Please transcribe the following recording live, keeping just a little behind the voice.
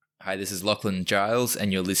Hi, this is Lachlan Giles,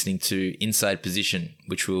 and you're listening to Inside Position,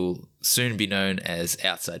 which will soon be known as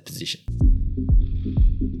Outside Position.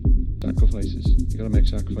 Sacrifices. You got to make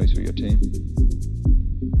sacrifices for your team.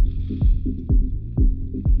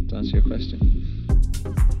 To answer your question.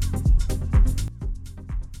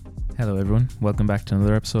 Hello everyone, welcome back to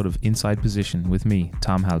another episode of Inside Position with me,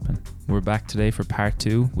 Tom Halpin. We're back today for part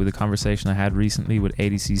 2 with a conversation I had recently with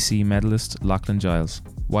ADCC medalist Lachlan Giles.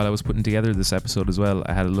 While I was putting together this episode as well,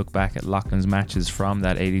 I had a look back at Lachlan's matches from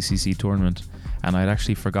that ADCC tournament, and I'd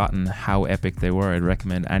actually forgotten how epic they were. I'd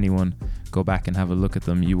recommend anyone go back and have a look at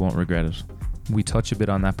them, you won't regret it. We touch a bit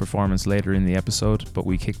on that performance later in the episode, but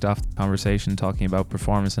we kicked off the conversation talking about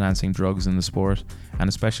performance enhancing drugs in the sport, and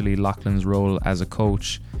especially Lachlan's role as a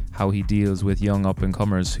coach, how he deals with young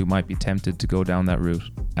up-and-comers who might be tempted to go down that route.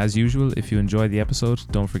 As usual, if you enjoy the episode,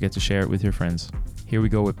 don't forget to share it with your friends. Here we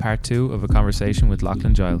go with part 2 of a conversation with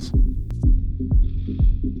Lachlan Giles.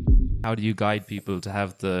 How do you guide people to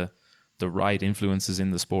have the right influences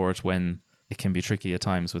in the sport when it can be tricky at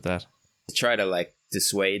times with that? To try to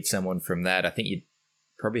dissuade someone from that, I think you'd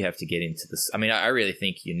probably have to get into this. I mean, I really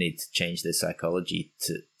think you need to change their psychology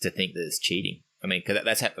to think that it's cheating. I mean, because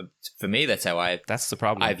that's how, for me, that's how that's the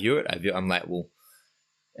problem. I view it. I'm like,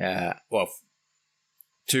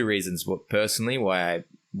 two reasons. Personally, why I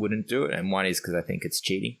wouldn't do it, and one is because I think it's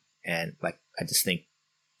cheating, and I just think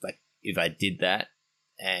if I did that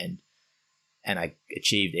and I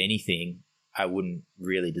achieved anything, I wouldn't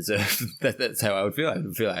really deserve that. That's how I would feel. I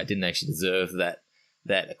would feel like I didn't actually deserve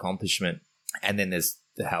that accomplishment. And then there's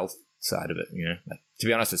the health side of it. You know, to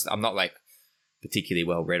be honest, I'm not particularly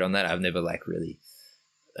well read on that. I've never really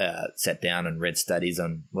sat down and read studies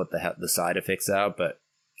on what the side effects are, but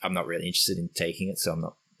I'm not really interested in taking it, so I'm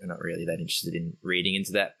not really that interested in reading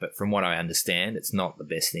into that. But from what I understand, it's not the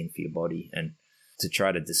best thing for your body. And to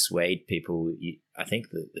try to dissuade people, I think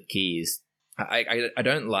the key is I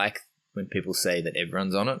don't like when people say that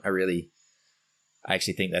everyone's on it. I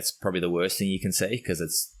actually think that's probably the worst thing you can say, because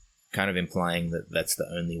it's kind of implying that that's the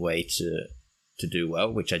only way to do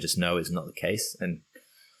well, which I just know is not the case. And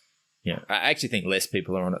I actually think less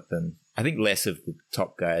people are on it than I think less of the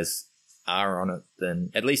top guys are on it than,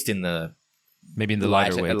 at least in the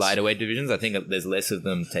lighter weight divisions. I think there's less of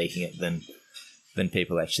them taking it than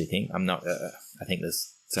people actually think. I'm not. I think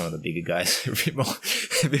there's some of the bigger guys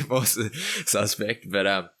a bit more suspect,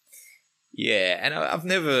 but yeah. And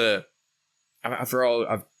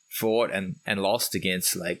I've fought and lost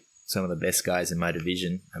against some of the best guys in my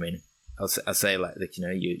division. I mean, I'll say your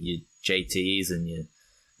JTs and your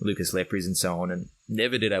Lucas Lepres and so on, and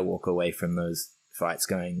never did I walk away from those fights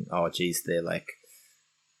going, oh geez, they're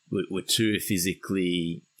were too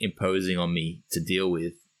physically imposing on me to deal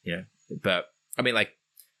with, But I mean,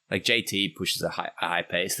 JT pushes a high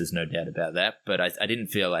pace. There's no doubt about that. But I didn't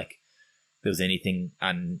feel like there was anything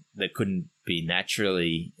that couldn't be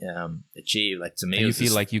naturally achieved. To me, and you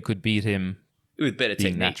feel like you could beat him with better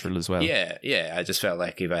technique, natural as well. Yeah. I just felt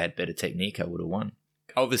like if I had better technique, I would have won.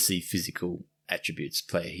 Obviously, physical attributes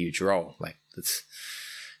play a huge role.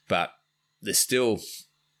 But I've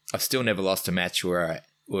still never lost a match where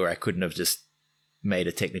I couldn't have just made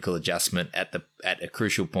a technical adjustment at a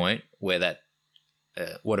crucial point where that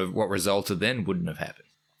what resulted then wouldn't have happened.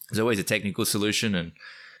 There's always a technical solution,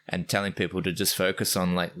 and telling people to just focus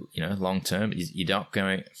on long term. You're not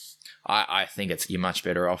going. I think you're much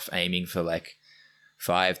better off aiming for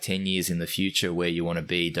 5-10 years in the future where you want to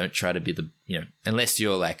be. Don't try to be unless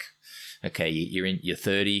you're okay, you're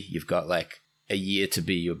 30, you've got a year to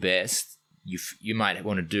be your best. You might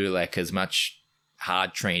want to do as much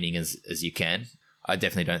hard training as you can. I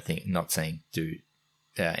definitely don't think, not saying do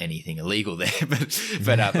anything illegal there, but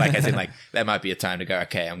as in that might be a time to go,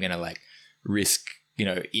 okay, I'm going to risk,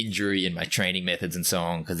 injury in my training methods and so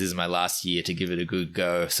on, because this is my last year to give it a good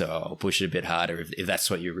go. So I'll push it a bit harder if that's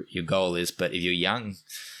what your goal is. But if you're young,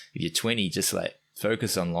 if you're 20, just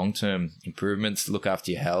focus on long-term improvements, look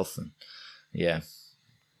after your health. And yeah.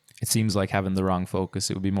 It seems like having the wrong focus.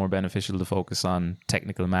 It would be more beneficial to focus on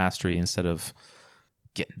technical mastery instead of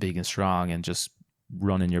getting big and strong and just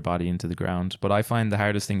running your body into the ground. But I find the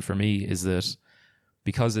hardest thing for me is that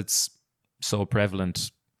because it's so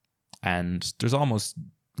prevalent, and there's almost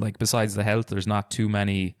besides the health, there's not too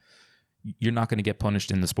many, you're not going to get punished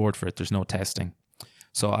in the sport for it. There's no testing.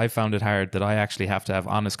 So I found it hard that I actually have to have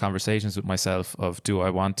honest conversations with myself of, do I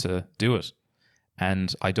want to do it?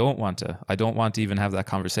 And I don't want to even have that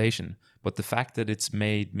conversation. But the fact that it's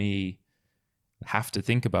made me have to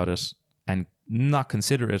think about it and not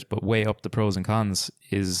consider it, but weigh up the pros and cons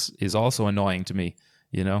is also annoying to me,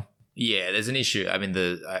 Yeah, there's an issue. I mean,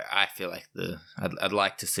 I feel like I'd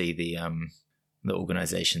like to see the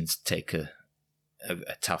organizations take a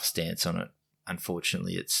tough stance on it.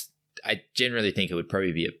 Unfortunately, I generally think it would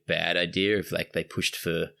probably be a bad idea if like they pushed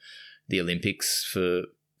for the Olympics for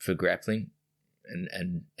grappling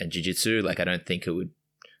and jiu-jitsu. Like I don't think it would.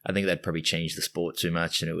 I think that'd probably change the sport too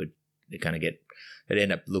much, and it'd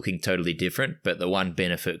end up looking totally different. But the one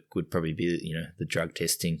benefit would probably be, you know, the drug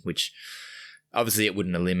testing, which obviously it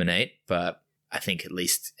wouldn't eliminate, but I think at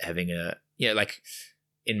least having like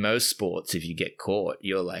in most sports, if you get caught,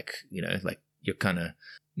 you're like, you know, like you're kind of,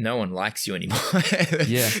 no one likes you anymore.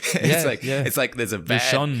 It's like there's a bad, you're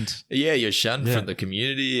shunned. Yeah, you're shunned from the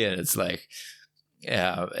community, and it's like,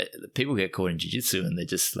 people get caught in jiu-jitsu and they're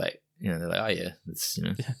just like, you know, they're like, oh yeah, that's, you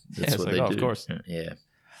know, that's what like, they do. Of course. Yeah.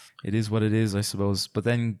 It is what it is, I suppose. But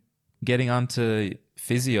then getting onto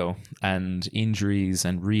physio and injuries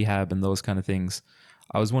and rehab and those kind of things,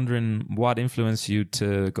 I was wondering what influenced you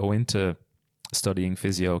to go into studying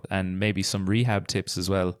physio, and maybe some rehab tips as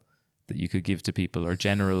well that you could give to people, or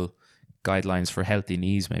general guidelines for healthy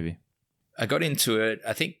knees maybe. I got into it,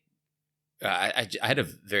 I think I had a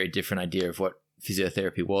very different idea of what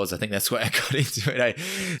physiotherapy was. I think that's why I got into it.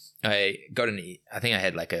 I think I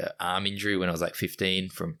had like an arm injury when I was like 15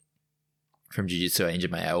 from jiu-jitsu. I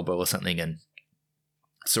injured my elbow or something and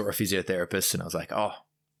saw a physiotherapist, and I was like, oh,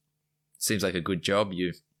 seems like a good job.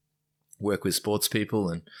 You work with sports people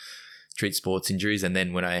and treat sports injuries. And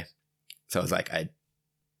then I was like, I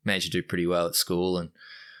managed to do pretty well at school and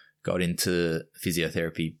got into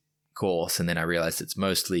physiotherapy course. And then I realized it's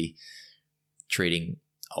mostly treating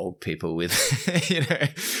old people with,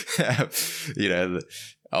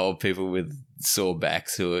 old people with sore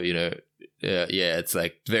backs who are, it's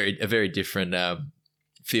like a very different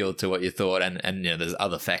field to what you thought. And there's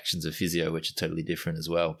other factions of physio which are totally different as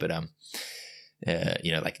well. But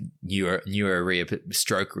like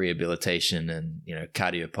stroke rehabilitation and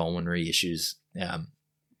cardiopulmonary issues.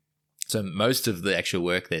 So most of the actual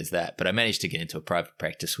work there's that. But I managed to get into a private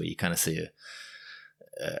practice where you kind of see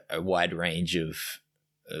a wide range of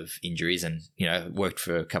injuries, and worked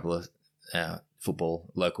for a couple of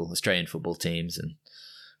local Australian football teams, and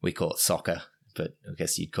we call it soccer, but I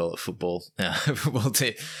guess you'd call it football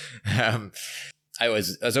team. I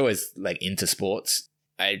was always like into sports.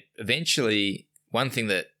 One thing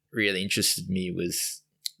that really interested me was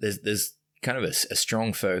there's kind of a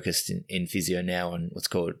strong focus in physio now on what's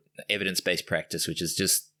called evidence-based practice, which is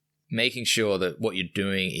just making sure that what you're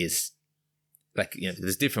doing is like,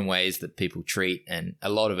 there's different ways that people treat, and a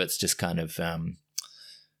lot of it's just kind of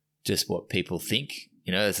just what people think.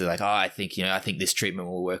 It's like, oh, I think this treatment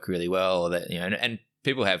will work really well, or that, and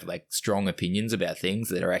people have like strong opinions about things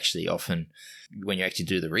that are actually often, when you actually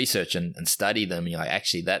do the research and study them, you're like,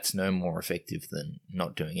 actually, that's no more effective than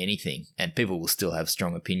not doing anything. And people will still have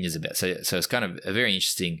strong opinions about it. So it's kind of a very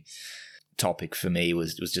interesting topic for me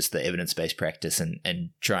was just the evidence-based practice and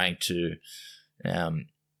trying to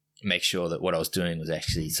make sure that what I was doing was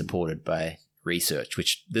actually supported by research,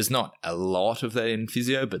 which there's not a lot of that in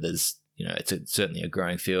physio, but there's, it's certainly a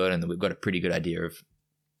growing field, and we've got a pretty good idea of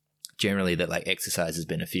generally that like exercise is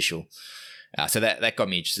beneficial. So that got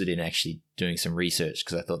me interested in actually doing some research,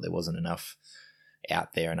 because I thought there wasn't enough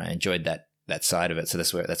out there, and I enjoyed that side of it. So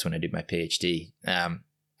that's when I did my PhD.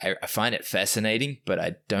 I find it fascinating, but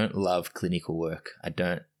I don't love clinical work. I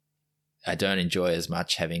don't enjoy as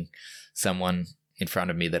much having someone in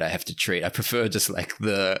front of me that I have to treat. I prefer just like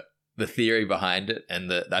the theory behind it,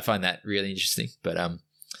 and I find that really interesting. But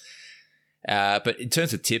in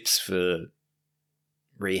terms of tips for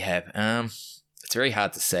rehab, it's very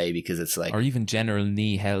hard to say, because it's like, or even general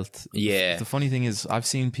knee health. Yeah. The funny thing is, I've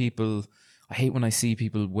seen people. I hate when I see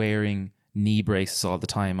people wearing knee braces all the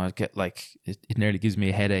time. I get like it nearly gives me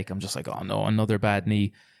a headache. I'm just like, oh no, another bad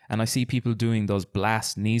knee. And I see people doing those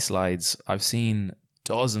blast knee slides. I've seen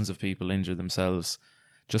dozens of people injure themselves,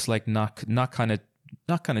 just like not kind of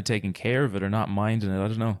taking care of it or not minding it. I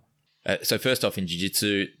don't know. So first off, in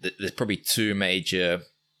jiu-jitsu, there's probably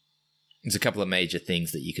there's a couple of major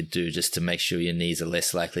things that you could do just to make sure your knees are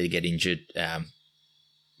less likely to get injured.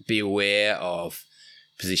 Be aware of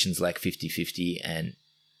positions like 50-50, and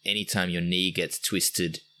anytime your knee gets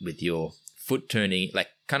twisted with your foot turning, like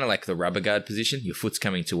kind of like the rubber guard position, your foot's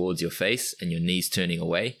coming towards your face and your knee's turning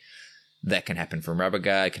away. That can happen from rubber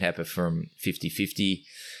guard, it can happen from 50-50.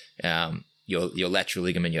 Your lateral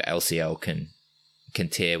ligament, your LCL can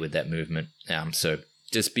tear with that movement. So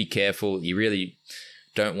just be careful. You really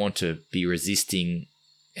don't want to be resisting.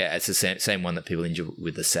 It's the same one that people injure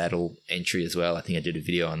with the saddle entry as well. I think I did a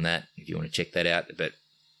video on that if you want to check that out. But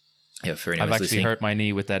for anyone I've listening, hurt my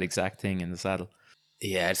knee with that exact thing in the saddle.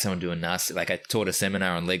 Yeah, I had someone do a nasty, like I taught a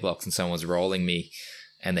seminar on leg locks and someone was rolling me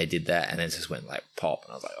and they did that, and then it just went like pop,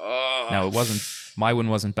 and I was like, oh. Now my one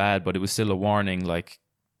wasn't bad, but it was still a warning, like,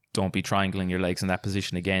 don't be triangling your legs in that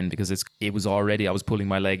position again, because it was already, I was pulling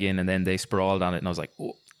my leg in and then they sprawled on it and I was like,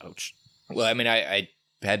 oh, ouch. Well, I mean, I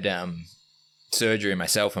had surgery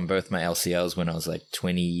myself on both my LCLs when I was like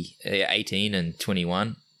 18 and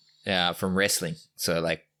 21 from wrestling. So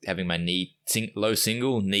like having my knee, low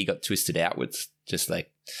single, knee got twisted outwards, just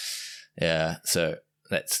like, so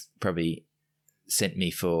that's probably sent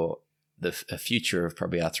me for a future of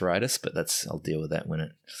probably arthritis, but I'll deal with that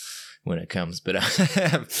when it comes. But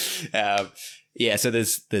yeah, so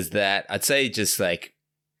there's that. I'd say just like,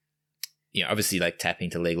 obviously like tapping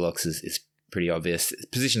to leg locks is pretty obvious.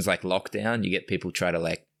 Positions like lockdown, you get people try to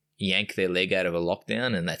like yank their leg out of a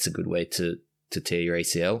lockdown, and that's a good way to tear your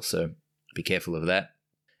ACL. So be careful of that.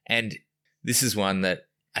 And this is one that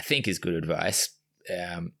I think is good advice,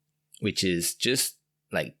 which is just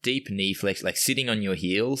like deep knee flex, like sitting on your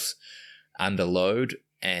heels under load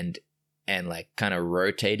and like kind of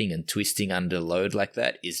rotating and twisting under load like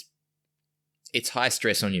that it's high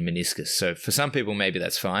stress on your meniscus. So for some people, maybe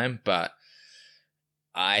that's fine, but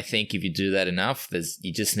I think if you do that enough,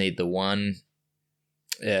 you just need the one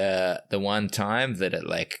time that it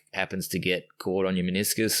like happens to get caught on your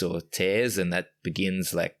meniscus or tears, and that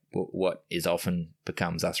begins like what is often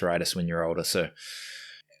becomes arthritis when you're older. So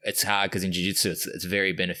it's hard because in jiu-jitsu it's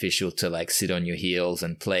very beneficial to like sit on your heels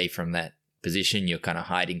and play from that position. You're kind of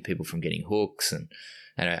hiding people from getting hooks, and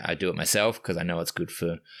I do it myself because I know it's good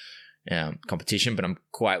for competition, but I'm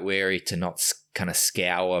quite wary to not kind of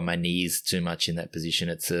scour my knees too much in that position.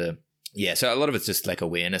 So a lot of it's just like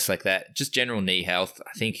awareness like that, just general knee health.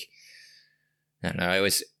 I think, I don't know,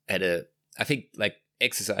 I think like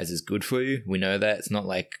exercise is good for you. We know that. It's not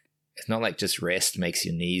like just rest makes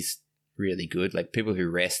your knees really good. Like people who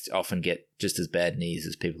rest often get just as bad knees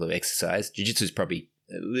as people who exercise. Jiu-jitsu is probably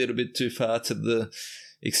a little bit too far to the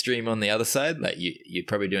extreme on the other side. Like you're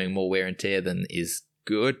probably doing more wear and tear than is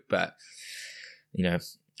good, but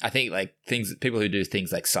I think like people who do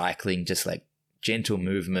things like cycling, just like gentle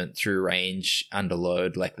movement through range under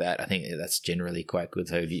load like that, I think that's generally quite good.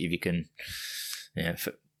 So if you can,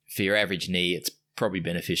 for your average knee, it's probably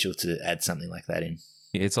beneficial to add something like that in.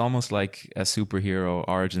 It's almost like a superhero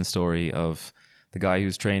origin story of the guy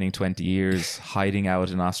who's training 20 years, hiding out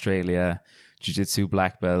in Australia, jiu-jitsu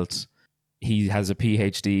black belt. He has a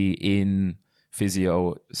PhD in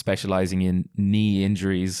physio, specializing in knee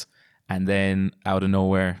injuries, and then out of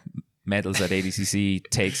nowhere, medals at ADCC,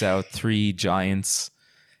 takes out 3 giants.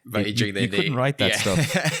 You couldn't write that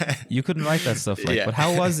stuff. You couldn't write that stuff. Like, but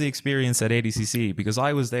how was the experience at ADCC? Because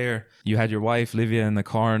I was there. You had your wife, Livia, in the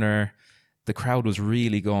corner. The crowd was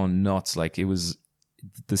really going nuts. Like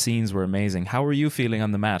the scenes were amazing. How were you feeling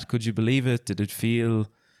on the mat? Could you believe it? Did it feel?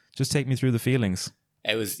 Just take me through the feelings.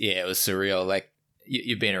 It was surreal. Like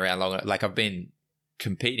you've been around long. Like I've been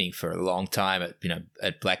competing for a long time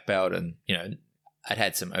at black belt, and I'd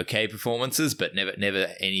had some okay performances, but never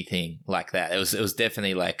anything like that. It was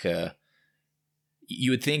definitely like you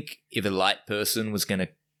would think if a light person was going to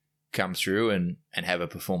come through and have a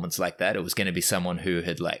performance like that, it was going to be someone who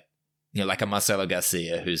had like a Marcelo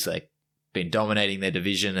Garcia who's like been dominating their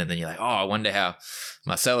division, and then you're like, oh, I wonder how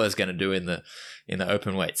Marcelo's going to do in the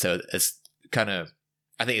open weight. So it's kind of,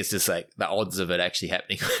 I think it's just like the odds of it actually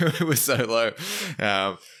happening was so low.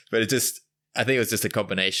 But I think it was just a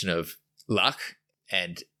combination of luck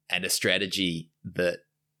and a strategy that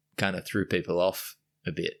kind of threw people off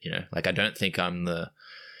a bit, like I don't think I'm I'm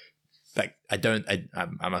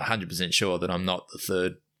 100% sure that I'm not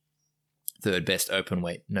the third best open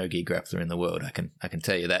weight no-gi grappler in the world. I can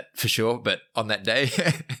tell you that for sure. But on that day,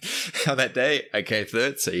 I came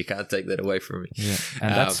third, so you can't take that away from me. Yeah,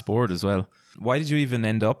 and that's sport as well. Why did you even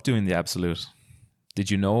end up doing the absolute? Did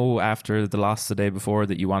you know after the loss the day before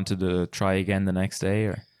that you wanted to try again the next day?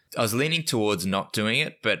 Or I was leaning towards not doing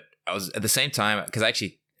it, but I was at the same time, because I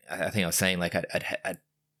think I was saying like I'd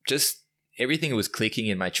just everything was clicking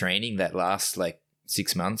in my training that last like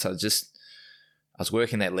 6 months. I was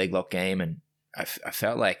working that leg lock game, and I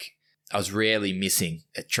felt like I was rarely missing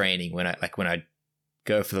at training. When I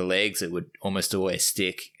go for the legs, it would almost always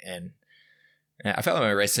stick, and I felt like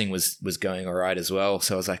my wrestling was going all right as well.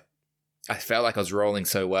 So I felt like I was rolling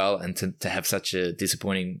so well, and to have such a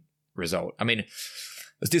disappointing result. I mean, it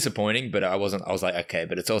was disappointing, but I was like, okay,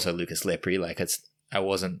 but it's also Lucas Lepri. Like I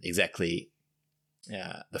wasn't exactly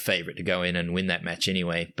the favorite to go in and win that match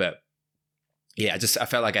anyway. But yeah, I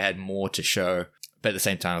felt like I had more to show. But at the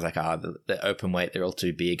same time, I was like, the open weight, they're all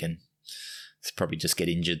too big and it's probably just get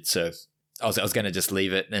injured. So I was going to just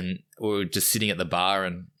leave it, and we were just sitting at the bar,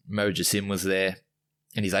 and Mo Jassim was there.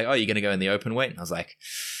 And he's like, "Oh, you're going to go in the open weight?" And I was like,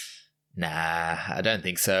 "Nah, I don't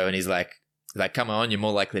think so." And he's like, "Come on, you're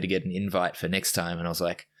more likely to get an invite for next time." And I was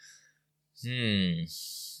like,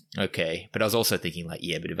 okay. But I was also thinking like,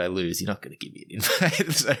 yeah, but if I lose, you're not going to give me an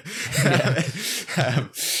invite.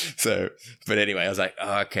 But anyway, I was like,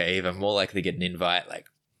 oh, okay, if I'm more likely to get an invite, like,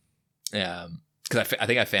 because I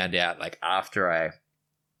think I found out like after I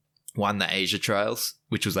won the Asia trials,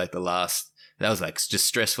 which was like that was like just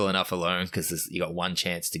stressful enough alone because you got one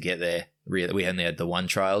chance to get there. We only had the one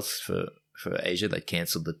trials for Asia. They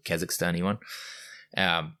cancelled the Kazakhstani one.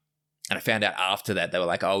 And I found out after that, they were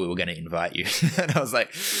like, "Oh, we were going to invite you." And I was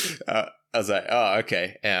like, "Oh,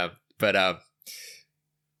 okay." But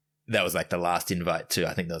that was like the last invite too.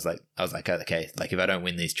 I think I was like, "Okay, like if I don't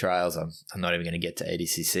win these trials, I'm not even going to get to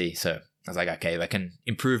ADCC." So I was like, "Okay, if I can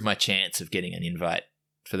improve my chance of getting an invite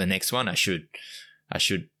for the next one, I should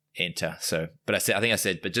enter." So, but I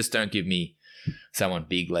said, but just don't give me someone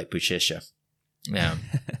big like Buchecha.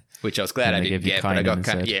 Which I was glad I didn't get, but I got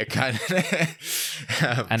kind of.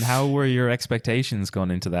 And how were your expectations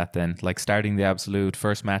going into that then? Like starting the absolute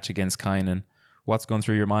first match against Kynan, what's going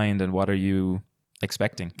through your mind and what are you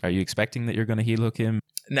expecting? Are you expecting that you're going to heel hook him?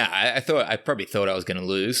 No, I probably thought I was going to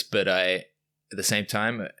lose, but at the same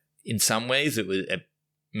time, in some ways, it was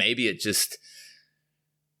maybe it just,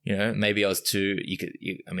 maybe I was too. We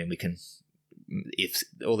can. Ifs,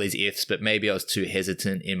 all these ifs, but maybe I was too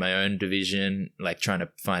hesitant in my own division, like trying to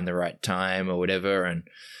find the right time or whatever. And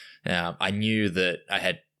I knew that I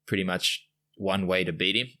had pretty much one way to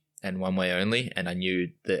beat him and one way only. And I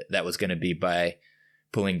knew that was going to be by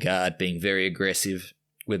pulling guard, being very aggressive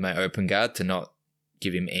with my open guard to not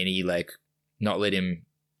give him any, like, not let him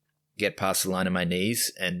get past the line of my knees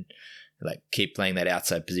and like keep playing that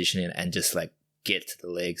outside position and just like get to the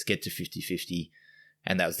legs, get to 50-50.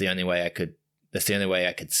 And that was the only way I could. That's the only way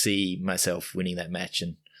I could see myself winning that match,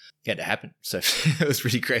 and it had to happen. So it was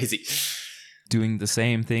pretty crazy. Doing the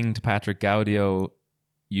same thing to Patrick Gaudio,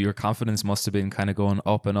 your confidence must have been kind of going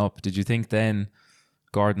up and up. Did you think then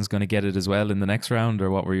Gordon's going to get it as well in the next round, or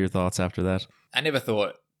what were your thoughts after that? I never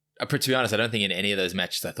thought, to be honest, I don't think in any of those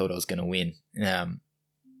matches I thought I was going to win.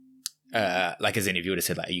 Like as in if you would have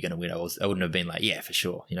said like, are you going to win? I wouldn't have been like, yeah, for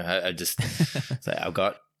sure. I just say I've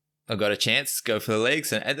got a chance, go for the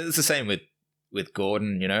legs. And it's the same with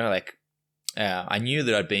Gordon, I knew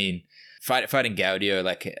that I'd been fighting Gaudio.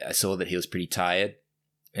 Like I saw that he was pretty tired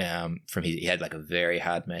he had like a very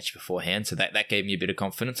hard match beforehand. So that gave me a bit of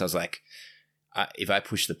confidence. I was like, if I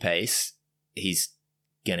push the pace, he's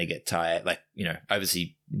going to get tired. Like,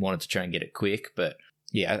 obviously wanted to try and get it quick, but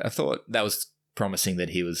yeah, I thought that was promising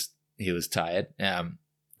that he was tired.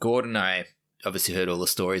 Gordon, I obviously heard all the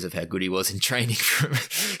stories of how good he was in training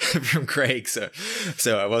from Craig. So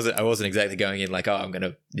I wasn't exactly going in like, oh, I'm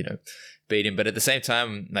going to, beat him. But at the same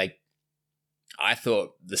time, like I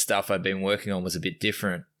thought the stuff I'd been working on was a bit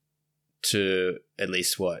different to at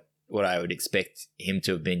least what I would expect him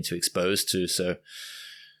to have been too exposed to. So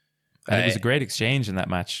it was a great exchange in that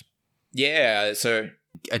match. Yeah. So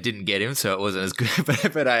I didn't get him, so it wasn't as good,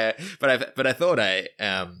 but I thought a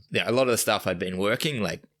lot of the stuff I'd been working,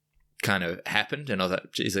 like, kind of happened, and I was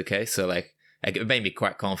like, geez, okay. So like it made me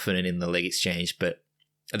quite confident in the leg exchange, but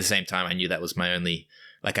at the same time I knew that was my only,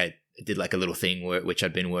 like I did like a little thing which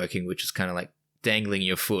I'd been working, which is kind of like dangling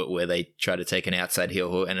your foot where they try to take an outside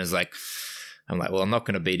heel hook, and it's like, I'm like, well, I'm not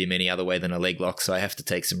going to beat him any other way than a leg lock, so I have to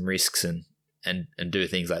take some risks and do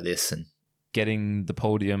things like this. And getting the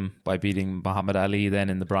podium by beating Muhammad Ali then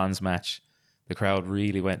in the bronze match, the crowd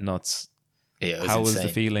really went nuts. Yeah, it was How insane. was the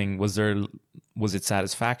feeling? Was it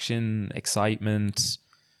satisfaction, excitement,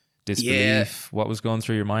 disbelief? Yeah. What was going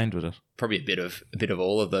through your mind with it? Probably a bit of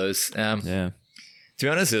all of those. Yeah. To be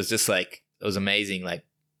honest, it was just like, it was amazing, like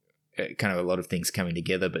kind of a lot of things coming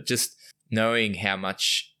together, but just knowing how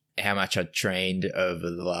much I'd trained over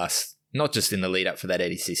the last, not just in the lead up for that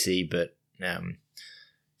ADCC, but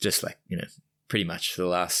just like, pretty much for the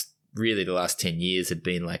last 10 years had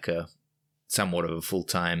been like a somewhat of a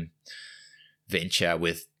full-time venture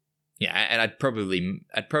with, and I'd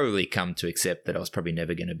probably come to accept that I was probably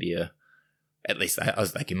never going to be at least I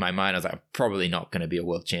was like, in my mind, I was like, I'm probably not going to be a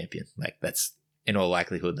world champion. Like that's, in all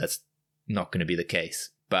likelihood, that's not going to be the case.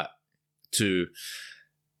 But to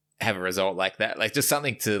have a result like that, like just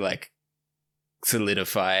something to like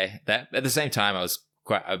solidify that. At the same time, I was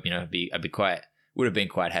quite, would have been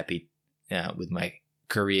quite happy with my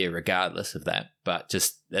career regardless of that. But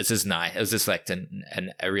just, it's just nice. It was just like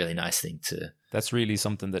a really nice thing to. That's really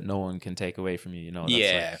something that no one can take away from you, That's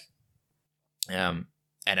yeah.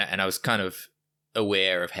 And I was kind of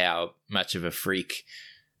aware of how much of a freak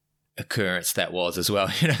occurrence that was as well.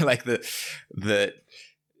 Like that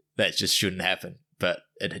just shouldn't happen, but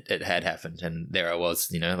it had happened, and there I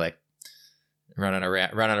was, like running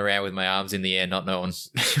around with my arms in the air, not knowing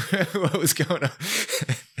what was going on.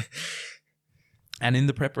 And in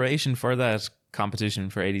the preparation for that competition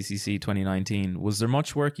for ADCC 2019, was there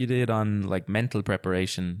much work you did on like mental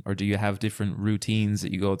preparation, or do you have different routines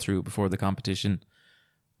that you go through before the competition,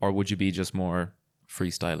 or would you be just more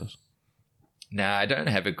freestyle it? Nah, I don't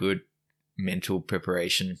have a good mental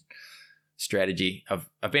preparation strategy.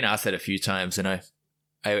 I've been asked that a few times, and I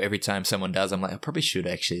every time someone does, I'm like, I probably should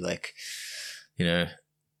actually, like,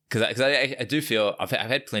 because I do feel I've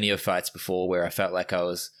had plenty of fights before where I felt like I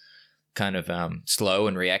was kind of slow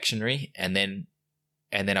and reactionary, and then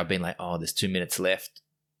I've been like, oh, there's 2 minutes left,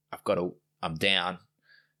 I'm down,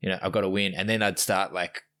 I've got to win, and then I'd start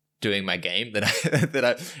like doing my game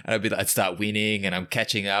I'd start winning, and I'm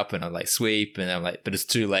catching up, and I'm like sweep, and I'm like, but it's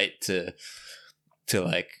too late to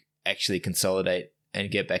like actually consolidate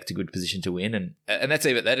and get back to good position to win, and that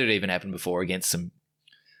had even happened before against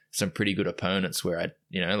some pretty good opponents where I'd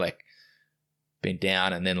like been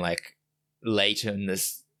down, and then like later in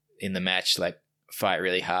the match, like fight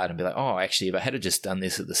really hard and be like, oh, actually, if I had just done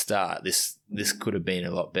this at the start, this could have been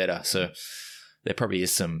a lot better. So there probably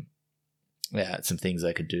is some things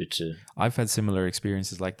I could do to. I've had similar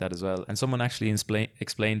experiences like that as well, and someone actually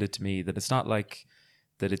explained it to me that it's not like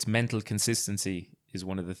that. It's mental consistency is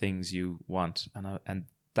one of the things you want, and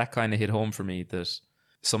that kind of hit home for me, that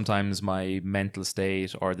sometimes my mental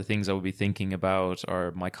state or the things I would be thinking about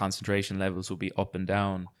or my concentration levels will be up and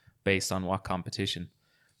down based on what competition.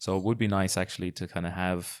 So it would be nice actually to kind of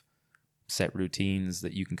have set routines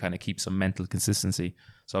that you can kind of keep some mental consistency.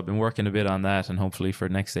 So I've been working a bit on that, and hopefully for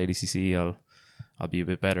next ADCC I'll be a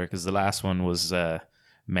bit better, because the last one was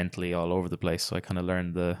mentally all over the place. So I kind of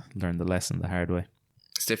learned the lesson the hard way.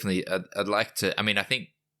 It's definitely, I'd like to, I think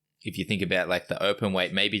if you think about like the open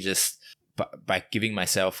weight, maybe just by giving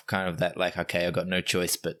myself kind of that, like, okay, I've got no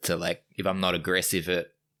choice but to, like, if I'm not aggressive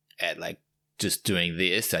at like just doing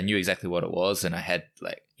this, I knew exactly what it was, and I had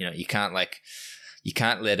like, you can't let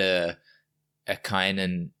a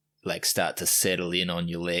Kainen like start to settle in on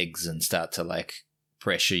your legs and start to like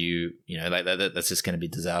pressure you, like that's just going to be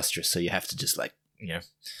disastrous. So you have to just like,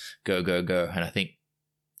 go. And I think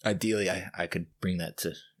ideally I could bring that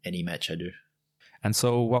to any match I do. And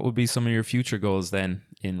so what would be some of your future goals then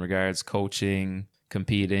in regards coaching,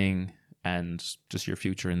 competing, and just your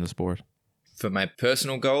future in the sport? For my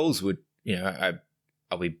personal goals would,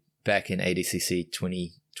 I'll be back in ADCC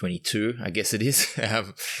 2022, I guess it is.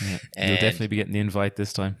 You'll definitely be getting the invite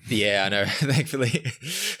this time. Yeah, I know, thankfully.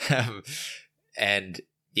 And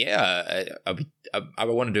yeah, I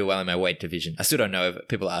want to do well in my weight division. I still don't know if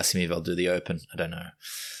people ask me if I'll do the open. I don't know.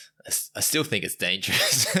 I still think it's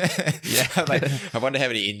dangerous. Yeah, like, I wonder how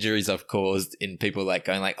many injuries I've caused in people like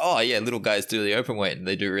going like, oh yeah, little guys do the open weight and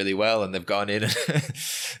they do really well and they've gone in.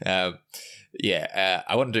 I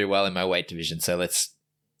want to do well in my weight division. So let's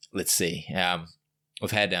see.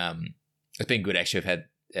 We've had it's been good actually. We've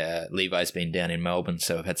had Levi's been down in Melbourne,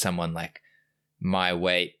 so we've had someone like my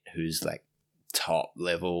weight who's like top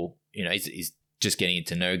level. He's just getting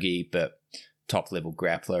into no-gi, but top level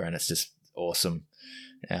grappler, and it's just awesome.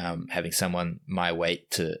 Having someone my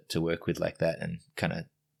weight to work with like that and kind of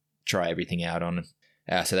try everything out on.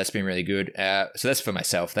 So that's been really good. So that's for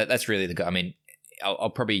myself. That's really the goal. I mean,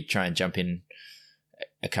 I'll probably try and jump in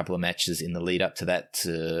a couple of matches in the lead up to that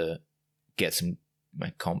to get some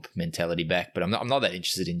my comp mentality back. But I'm not that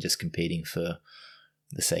interested in just competing for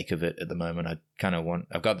the sake of it at the moment. I kind of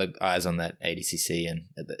I've got the eyes on that ADCC, and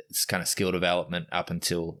it's kind of skill development up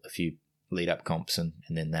until a few lead up comps and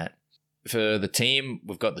then that. For the team,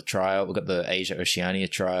 we've got the Asia Oceania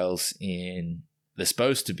trials they're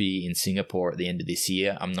supposed to be in Singapore at the end of this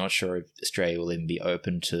year. I'm not sure if Australia will even be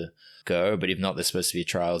open to go, but if not, there's supposed to be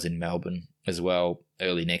trials in Melbourne as well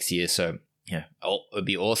early next year. So yeah, it would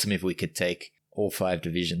be awesome if we could take all 5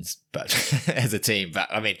 divisions, but as a team. But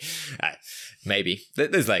I mean, maybe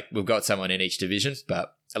there's like, we've got someone in each division,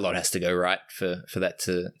 but a lot has to go right for that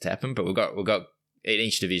to happen. But we've got in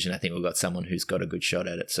each division, I think we've got someone who's got a good shot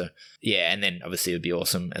at it. So yeah, and then obviously it would be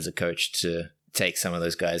awesome as a coach to take some of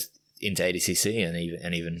those guys into ADCC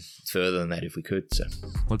and even further than that if we could. So,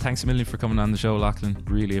 well, thanks a million for coming on the show, Lachlan.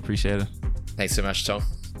 Really appreciate it. Thanks so much, Tom.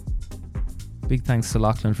 Big thanks to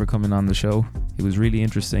Lachlan for coming on the show. It was really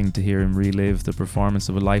interesting to hear him relive the performance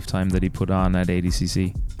of a lifetime that he put on at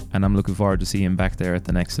ADCC, and I'm looking forward to seeing him back there at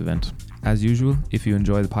the next event. As usual, if you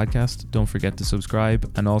enjoy the podcast, don't forget to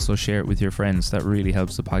subscribe and also share it with your friends. That really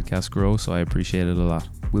helps the podcast grow, so I appreciate it a lot.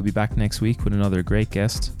 We'll be back next week with another great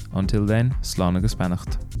guest. Until then, slán agus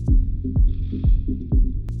beannacht.